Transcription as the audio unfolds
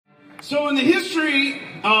So in the history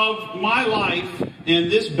of my life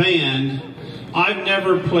and this band, I've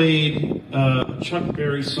never played a Chuck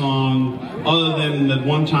Berry song other than the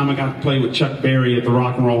one time I got to play with Chuck Berry at the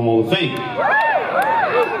Rock and Roll Hall of Fame.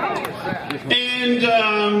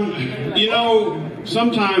 And, you know,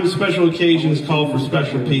 sometimes special occasions call for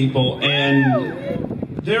special people,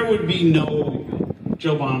 and there would be no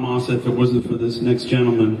Joe Bonamassa if it wasn't for this next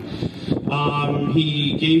gentleman.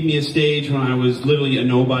 He gave me a stage when I was literally a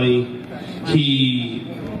nobody. He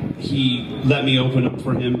let me open up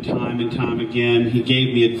for him time and time again. He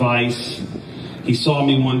gave me advice. He saw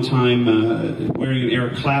me one time wearing an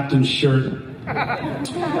Eric Clapton shirt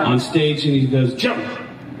on stage, and he goes, "Joe,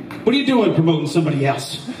 what are you doing promoting somebody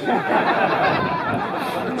else?"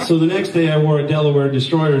 So the next day I wore a Delaware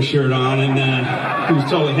Destroyer shirt on, and he was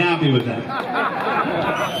totally happy with that.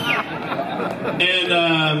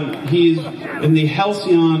 And he's in the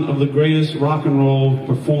halcyon of the greatest rock and roll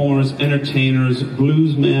performers, entertainers,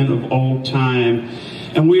 bluesmen of all time.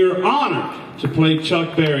 And we are honored to play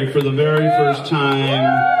Chuck Berry for the very first time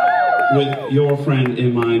with your friend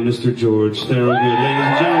in mind, Mr. George Thorogood. Ladies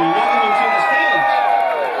and gentlemen, welcome him to the stage.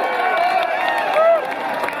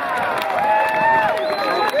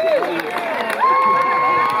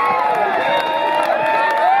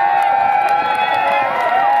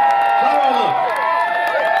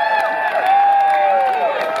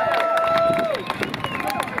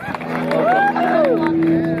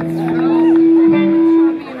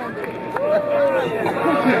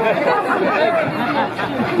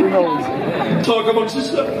 Talk amongst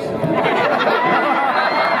yourselves.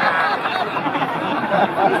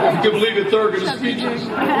 You can believe it, Thorogood is speechless.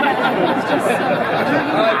 All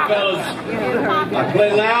right, fellas. I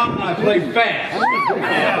play loud and I play fast.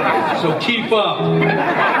 So keep up.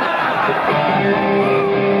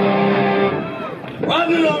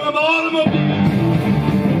 Riding along an automobile.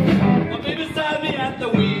 My baby beside me at the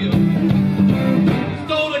wheel.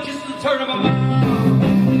 Stole it just at the turn of a mile.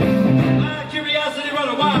 My curiosity run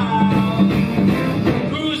a while.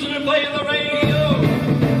 Playing the radio,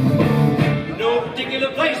 no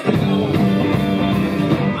particular place to go.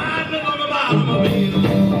 Riding along a automobile,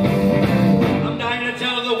 I'm dying to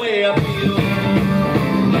tell the way I feel.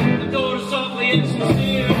 The door is softly and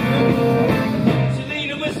sincere.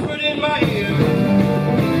 Selena whispered in my ear,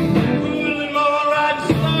 "Cruising more, riding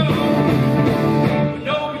slow, with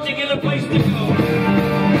no particular place to go."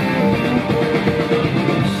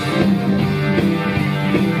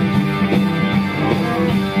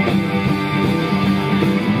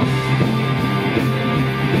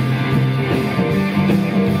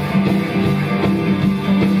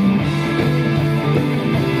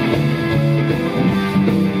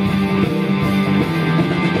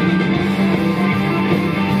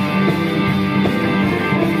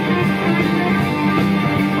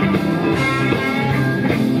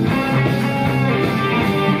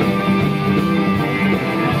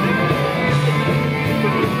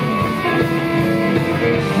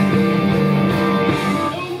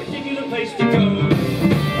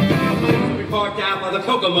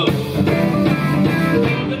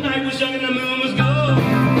 The night was young and the moon was gold.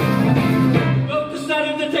 Both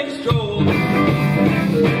decided to take a stroll.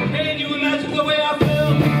 Can you imagine the way I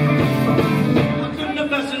felt? I couldn't have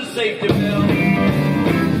fastened a safety belt.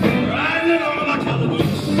 Riding along with my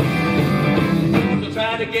calaboose, still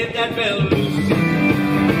trying to get that belt loose.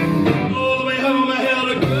 All the way home I held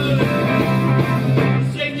her good.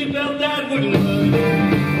 The safety belt that wouldn't hurt.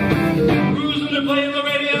 Cruising and playing the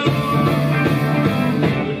radio.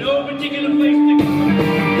 Particular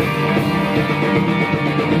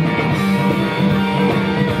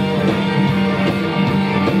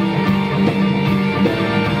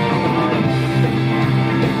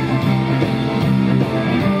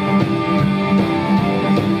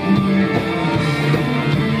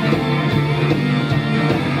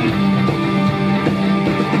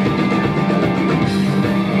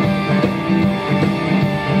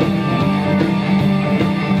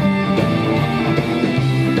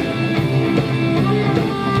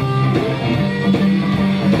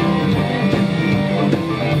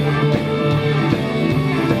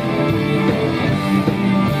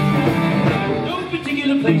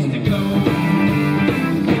place to go.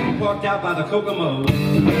 Out by the Kokomo.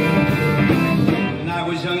 And I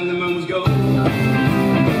was young and the moon was gold.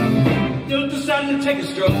 Still decided to take a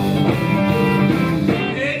stroll.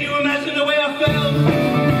 Can you imagine the way I felt?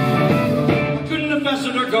 I couldn't have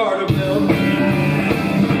fastened her garter belt.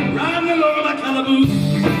 Riding along with my calaboose,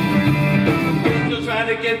 still trying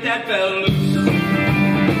to get that belt loose.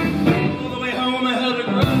 All the way home I held her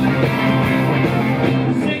grub.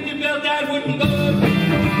 The safety belt that wouldn't budge.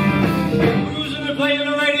 Cruising and playing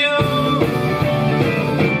the radio.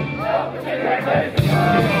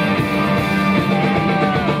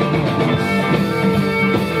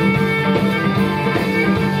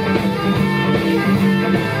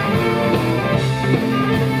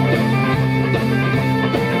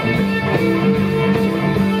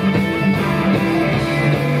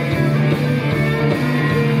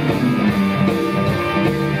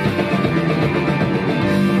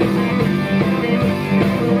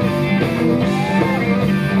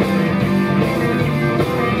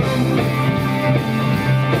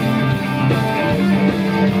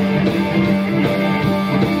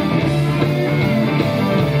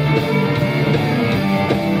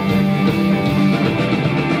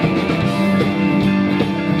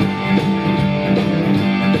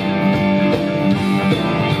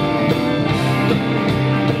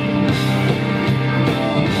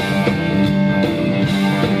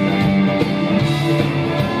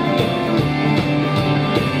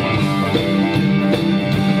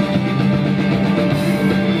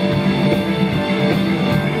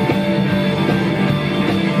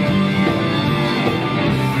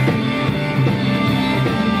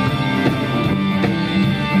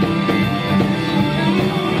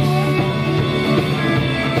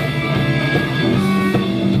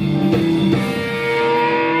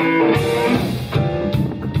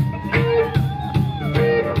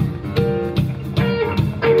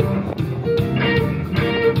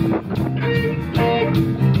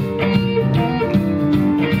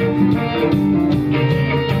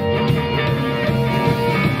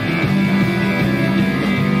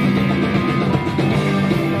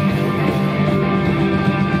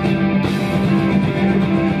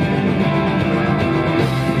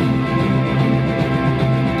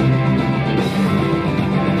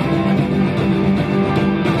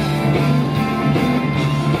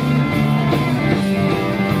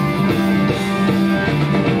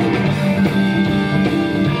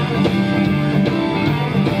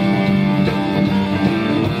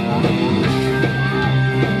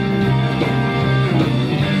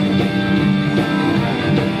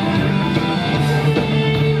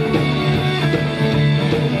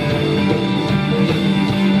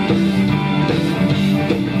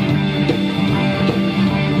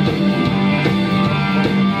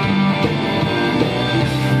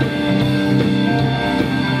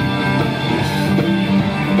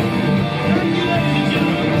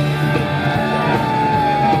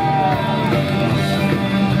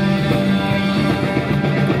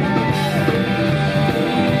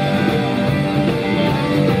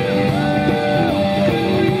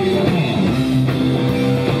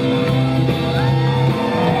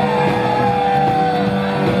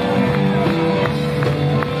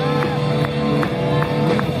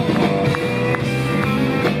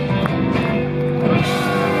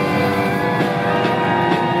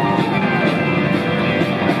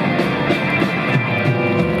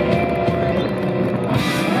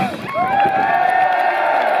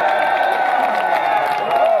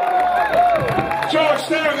 George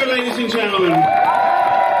Thorogood, ladies and gentlemen.